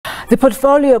The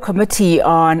Portfolio Committee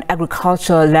on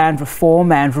Agriculture, Land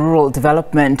Reform and Rural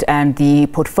Development and the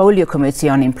Portfolio Committee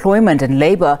on Employment and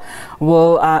Labour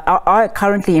are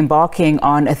currently embarking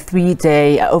on a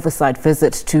 3-day oversight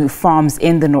visit to farms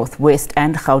in the North West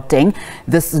and Gauteng.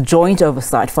 This joint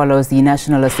oversight follows the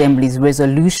National Assembly's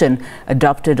resolution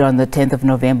adopted on the 10th of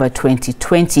November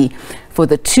 2020 for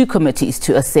the two committees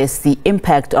to assess the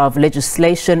impact of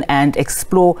legislation and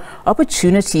explore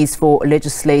opportunities for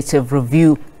legislative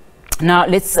review. Now,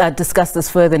 let's discuss this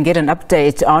further and get an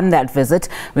update on that visit.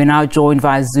 We're now joined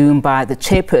via Zoom by the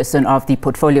Chairperson of the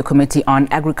Portfolio Committee on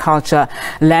Agriculture,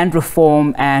 Land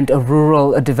Reform and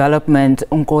Rural Development,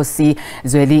 Nkosi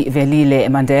Zwelivelile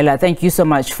Mandela. Thank you so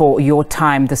much for your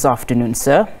time this afternoon,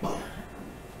 sir.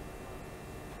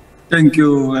 Thank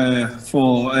you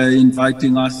for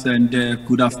inviting us, and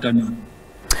good afternoon.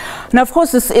 Now, of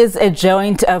course, this is a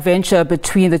joint venture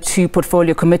between the two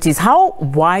portfolio committees. How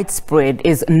widespread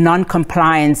is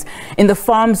non-compliance in the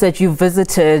farms that you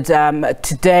visited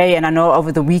today and I know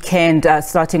over the weekend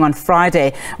starting on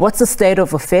Friday? What's the state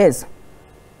of affairs?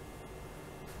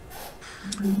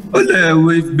 Well,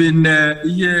 we've been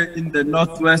here in the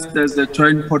Northwest as a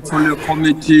joint portfolio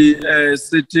committee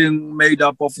sitting made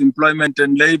up of employment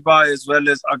and labor as well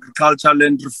as agriculture,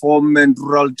 land reform and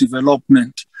rural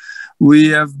development. We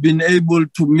have been able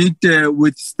to meet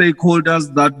with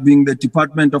stakeholders, that being the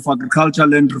Department of Agriculture,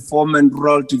 Land Reform and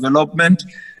Rural Development,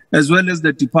 as well as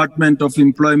the Department of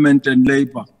Employment and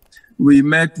Labour. We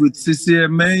met with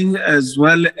CCMA as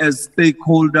well as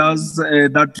stakeholders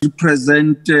that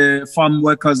represent farm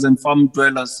workers and farm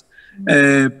dwellers,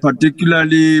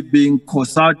 particularly being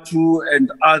COSATU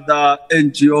and other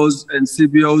NGOs and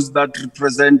CBOs that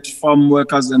represent farm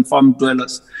workers and farm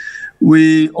dwellers.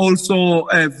 We also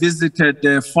visited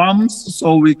farms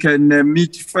so we can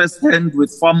meet firsthand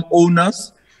with farm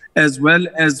owners as well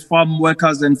as farm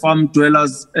workers and farm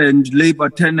dwellers and labor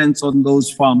tenants on those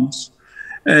farms.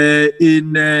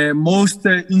 In most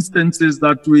instances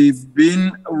that we've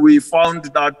been, we found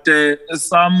that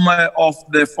some of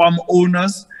the farm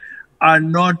owners are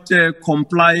not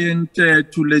compliant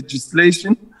to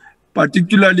legislation,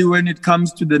 particularly when it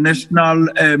comes to the national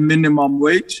minimum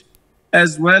wage,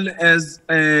 as well as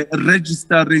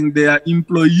registering their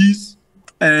employees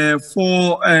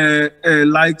for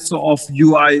likes of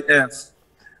UIF.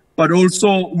 But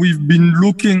also we've been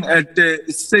looking at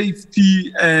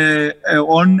safety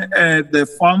on the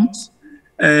farms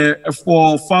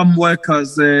for farm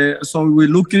workers. So we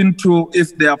look into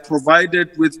if they are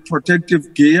provided with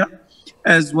protective gear,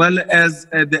 as well as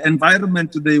the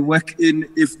environment they work in,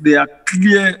 if there are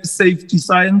clear safety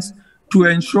signs, to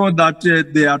ensure that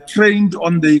they are trained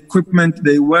on the equipment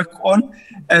they work on,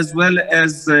 as well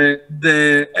as the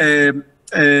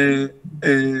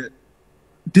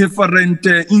different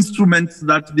instruments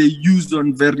that they use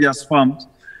on various farms.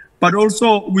 But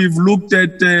also we've looked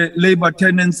at labor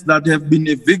tenants that have been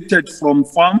evicted from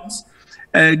farms,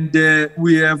 and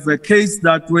we have a case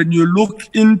that when you look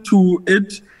into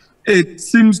it, it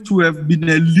seems to have been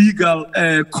a legal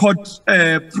court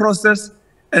process,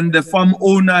 and the farm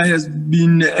owner has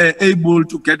been able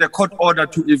to get a court order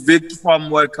to evict farm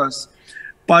workers.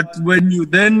 But when you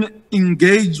then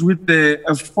engage with the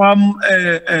farm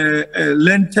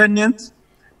land tenants,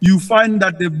 you find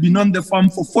that they've been on the farm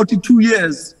for 42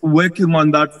 years working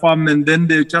on that farm, and then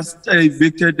they just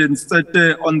evicted and set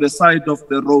on the side of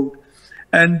the road.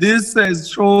 And this has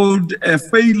showed a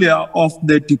failure of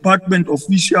the department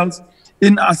officials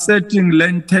in asserting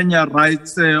land tenure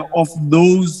rights of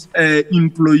those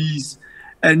employees.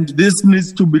 And this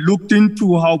needs to be looked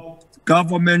into, how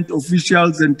government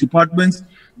officials and departments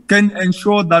can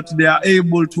ensure that they are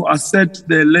able to assert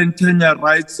the land tenure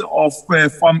rights of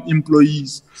farm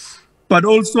employees. But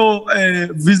also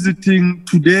visiting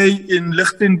today in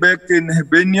Lichtenberg in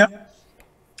Hebenia,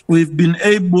 we've been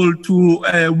able to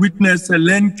witness a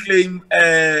land claim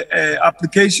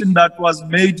application that was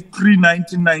made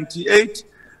pre-1998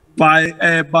 by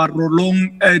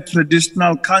Barolong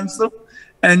Traditional Council,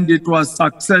 and it was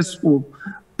successful.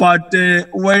 But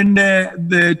when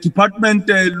the department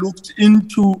looked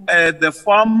into the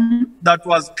farm that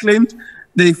was claimed,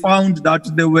 they found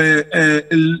that there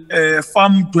were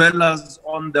farm dwellers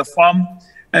on the farm.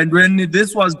 And when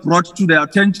this was brought to the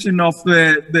attention of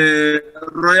the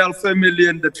royal family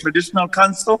and the traditional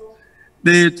council,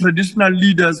 the traditional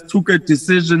leaders took a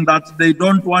decision that they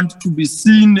don't want to be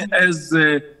seen as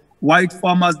white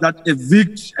farmers that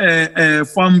evict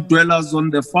farm dwellers on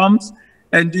the farms.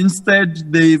 And instead,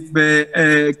 they've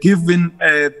given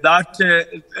that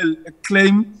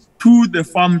claim to the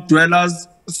farm dwellers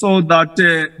so that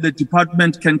the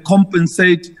department can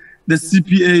compensate the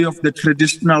CPA of the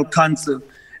Traditional Council.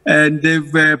 And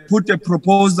they've put a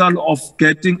proposal of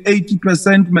getting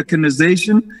 80%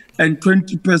 mechanization and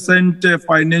 20%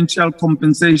 financial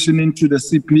compensation into the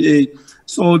CPA.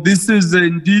 So this is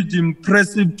indeed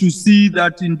impressive to see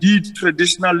that indeed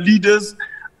traditional leaders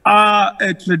are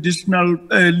traditional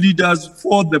leaders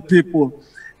for the people.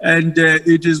 And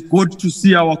it is good to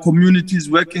see our communities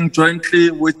working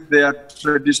jointly with their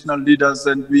traditional leaders,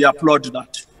 and we applaud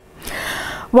that.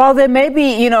 While there may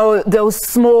be, those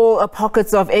small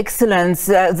pockets of excellence,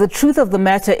 the truth of the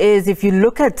matter is, if you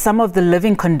look at some of the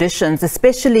living conditions,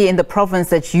 especially in the province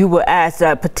that you were at,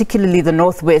 particularly the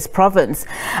North West province,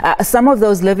 some of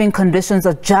those living conditions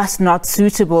are just not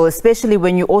suitable, especially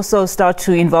when you also start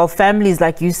to involve families,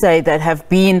 like you say, that have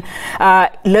been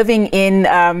living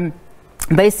in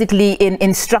basically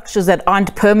in structures that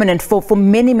aren't permanent for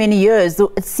many, many years.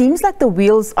 So it seems like the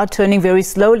wheels are turning very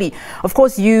slowly. Of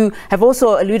course, you have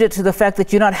also alluded to the fact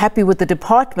that you're not happy with the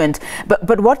department,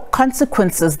 but what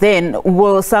consequences then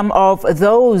will some of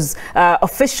those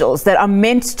officials that are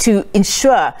meant to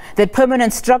ensure that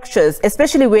permanent structures,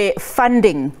 especially where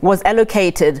funding was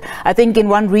allocated, I think in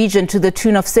one region to the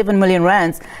tune of 7 million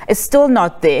rands, is still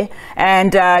not there.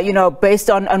 And, based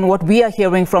on what we are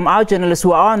hearing from our journalists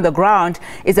who are on the ground,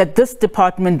 is that this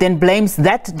department then blames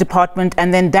that department,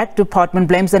 and then that department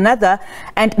blames another,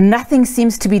 and nothing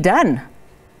seems to be done.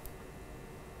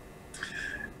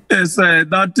 Yes,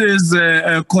 that is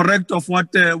correct of what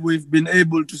we've been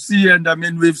able to see. And I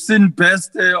mean, we've seen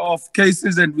best of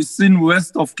cases and we've seen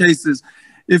worst of cases.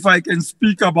 If I can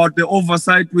speak about the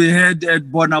oversight we had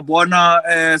at Bona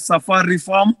Bona Safari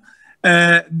Farm,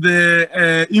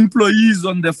 the employees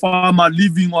on the farm are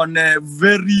living on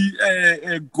very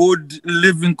good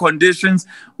living conditions.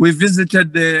 We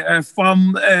visited the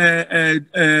farm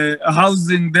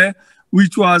housing there,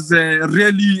 which was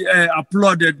really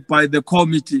applauded by the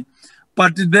committee.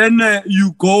 But then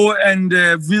you go and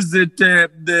visit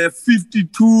the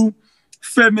 52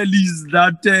 families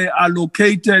that are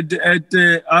located at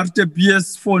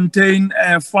RTBS Fontaine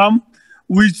Farm,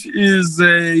 which is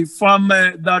a farm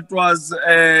that was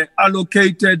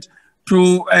allocated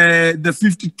to the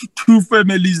 52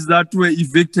 families that were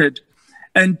evicted.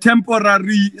 And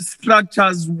temporary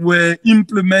structures were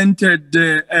implemented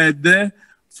there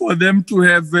for them to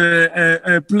have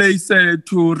a place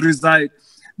to reside.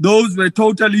 Those were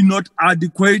totally not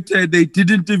adequate. They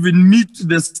didn't even meet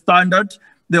the standard.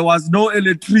 There was no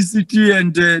electricity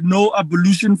and no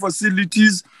ablution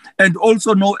facilities, and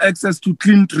also no access to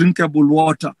clean drinkable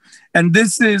water. And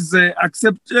this is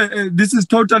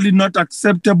totally not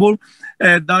acceptable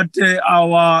that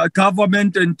our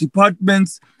government and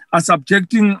departments are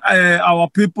subjecting our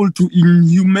people to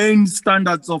inhumane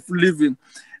standards of living.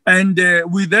 And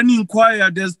we then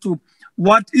inquired as to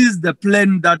what is the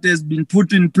plan that has been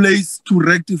put in place to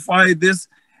rectify this.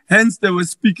 Hence, they were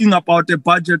speaking about a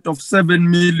budget of 7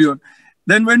 million.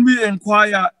 Then when we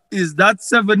inquire, is that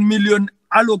 7 million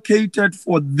allocated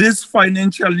for this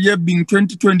financial year, being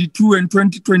 2022 and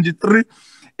 2023?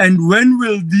 And when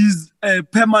will these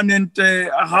permanent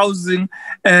housing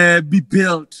be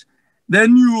built?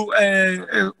 Then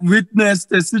you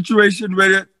witnessed a situation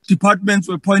where departments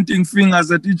were pointing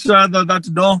fingers at each other that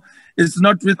no, it's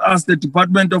not with us, the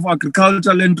Department of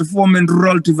Agriculture, Land Reform and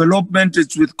Rural Development,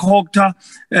 it's with COGTA.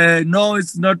 No,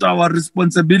 it's not our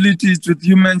responsibility, it's with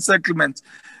Human Settlements.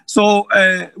 So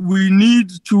we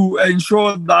need to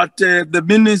ensure that the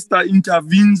minister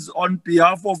intervenes on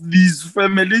behalf of these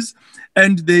families,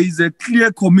 and there is a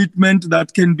clear commitment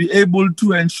that can be able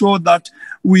to ensure that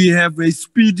we have a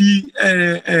speedy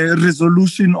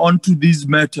resolution onto these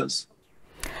matters.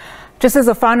 Just as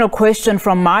a final question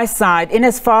from my side, in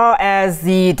as far as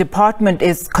the department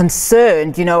is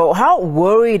concerned, how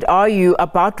worried are you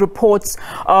about reports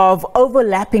of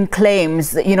overlapping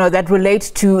claims, that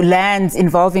relate to lands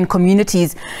involving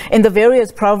communities in the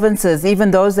various provinces, even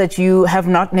those that you have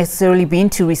not necessarily been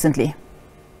to recently?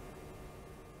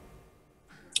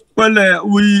 Well,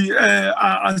 we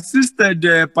are assisted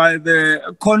by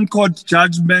the Concord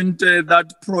judgment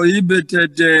that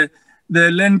prohibited the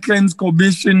Land Claims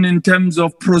Commission in terms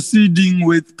of proceeding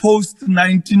with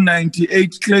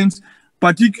post-1998 claims,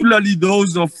 particularly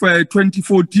those of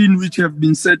 2014, which have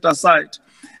been set aside,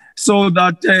 so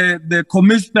that the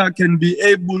commissioner can be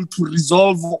able to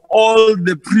resolve all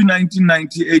the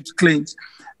pre-1998 claims.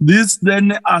 This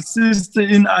then assists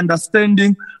in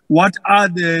understanding what are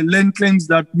the land claims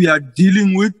that we are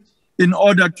dealing with, in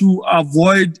order to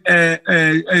avoid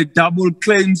double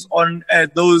claims on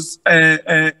those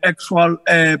actual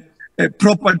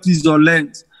properties or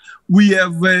lands. We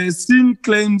have seen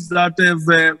claims that have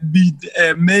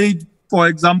been made for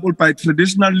example, by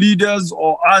traditional leaders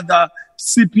or other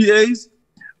CPAs,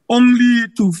 only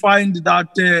to find that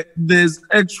there's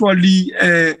actually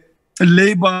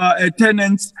labor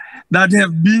tenants that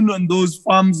have been on those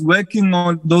farms, working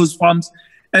on those farms,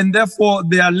 and therefore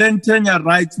their land tenure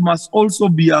rights must also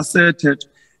be asserted.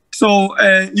 So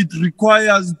it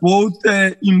requires both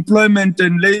employment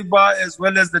and labor, as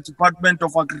well as the Department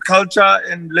of Agriculture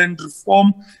and Land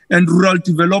Reform and Rural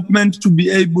Development, to be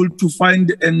able to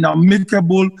find an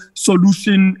amicable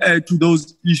solution to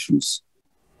those issues.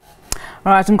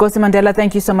 All right, Nkosi Mandela,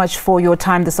 thank you so much for your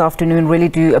time this afternoon. Really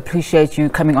do appreciate you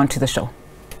coming on to the show.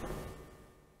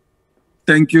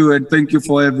 Thank you, and thank you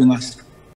for having us.